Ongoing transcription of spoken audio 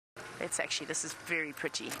This is very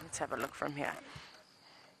pretty. Let's have a look from here.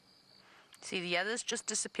 See the others just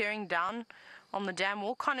disappearing down on the dam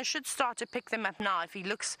wall. Connor should start to pick them up now. If he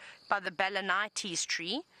looks by the balanites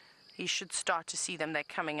tree, he should start to see them. They're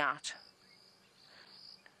coming out.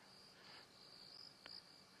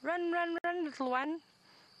 Run, run, run, little one.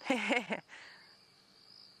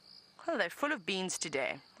 Well, they're full of beans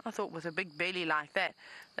today. I thought with a big belly like that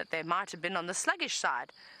they might have been on the sluggish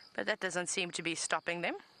side, but that doesn't seem to be stopping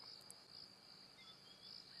them.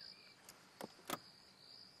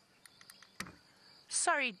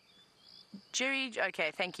 Sorry, Jerry.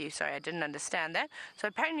 Okay, thank you. Sorry, I didn't understand that. So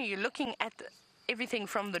apparently you're looking at everything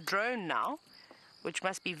from the drone now, which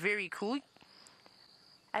must be very cool.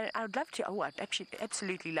 And I would love to, I'd actually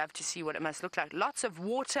absolutely love to see what it must look like. Lots of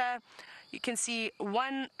water. You can see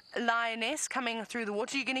one lioness coming through the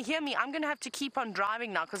water. You're going to hear me. I'm going to have to keep on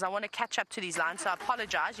driving now because I want to catch up to these lions. So I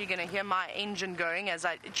apologize. You're going to hear my engine going as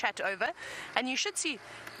I chat over. And you should see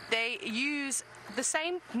they use the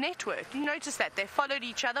same network. You notice that they followed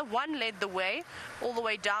each other. One led the way all the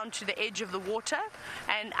way down to the edge of the water,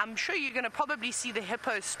 and I'm sure you're going to probably see the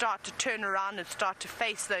hippos start to turn around and start to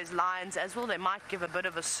face those lions as well. They might give a bit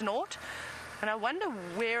of a snort, and I wonder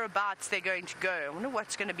whereabouts they're going to go. I wonder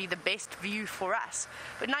what's going to be the best view for us.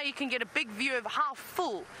 But now you can get a big view of how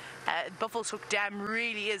full Buffleshoek Dam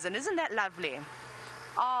really is, and isn't that lovely?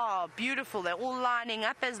 Oh, beautiful. They're all lining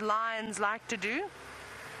up as lions like to do.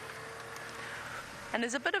 And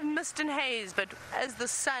there's a bit of mist and haze, but as the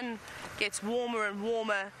sun gets warmer and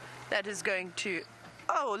warmer, that is going to...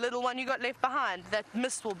 Oh, little one you got left behind. That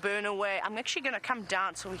mist will burn away. I'm actually going to come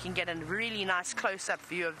down so we can get a really nice close-up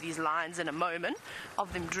view of these lions in a moment,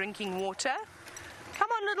 of them drinking water. Come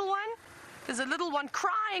on, little one. There's a little one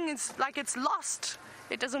crying. It's like it's lost.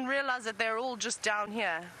 It doesn't realize that they're all just down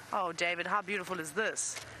here. Oh, David, how beautiful is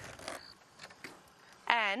this?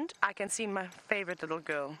 And I can see my favorite little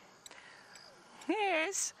girl.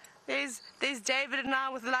 Yes, there's David and I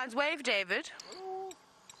with the lions. Wave, David.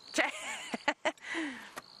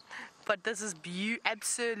 But this is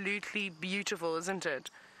absolutely beautiful, isn't it?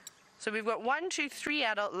 So we've got 1, 2, 3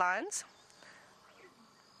 adult lions.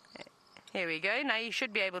 Here we go. Now you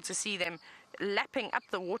should be able to see them lapping up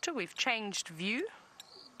the water. We've changed view.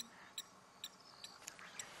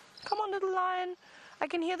 Come on, little lion. I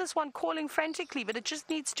can hear this one calling frantically, but it just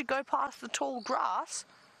needs to go past the tall grass.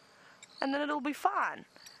 And then it'll be fine.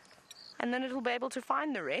 And then it'll be able to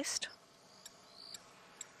find the rest.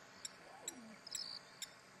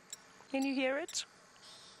 Can you hear it?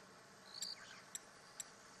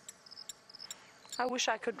 I wish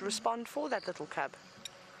I could respond for that little cub.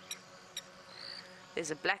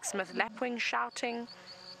 There's a blacksmith lapwing shouting.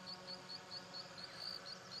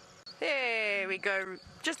 There we go.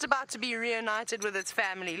 Just about to be reunited with its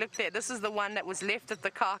family. Look there. This is the one that was left at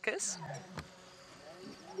the carcass.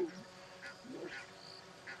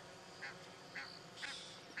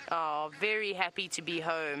 Oh, very happy to be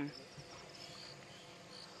home.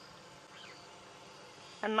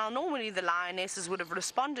 And now normally the lionesses would have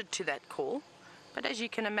responded to that call, but as you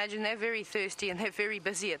can imagine, they're very thirsty and they're very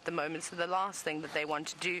busy at the moment, so the last thing that they want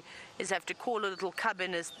to do is have to call a little cub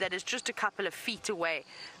in that is just a couple of feet away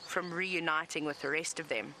from reuniting with the rest of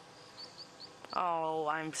them. Oh,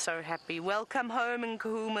 I'm so happy. Welcome home,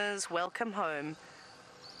 Nkuhumas. Welcome home.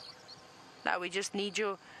 Now we just need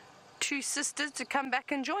your 2 sisters to come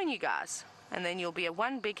back and join you guys, and then you'll be a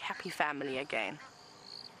one big happy family again.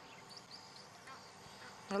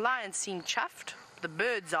 The lions seem chuffed. The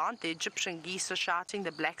birds aren't. The Egyptian geese are shouting.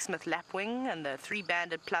 The blacksmith lapwing and the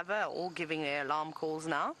 3-banded plover are all giving their alarm calls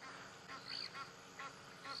now,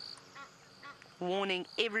 warning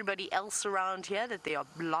everybody else around here that there are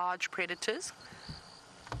large predators.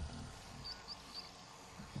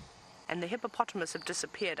 And the hippopotamus have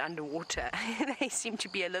disappeared underwater. They seem to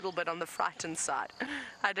be a little bit on the frightened side.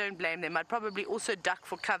 I don't blame them. I'd probably also duck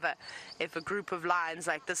for cover if a group of lions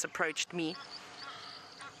like this approached me.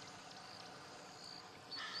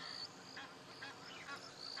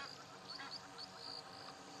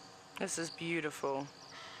 This is beautiful.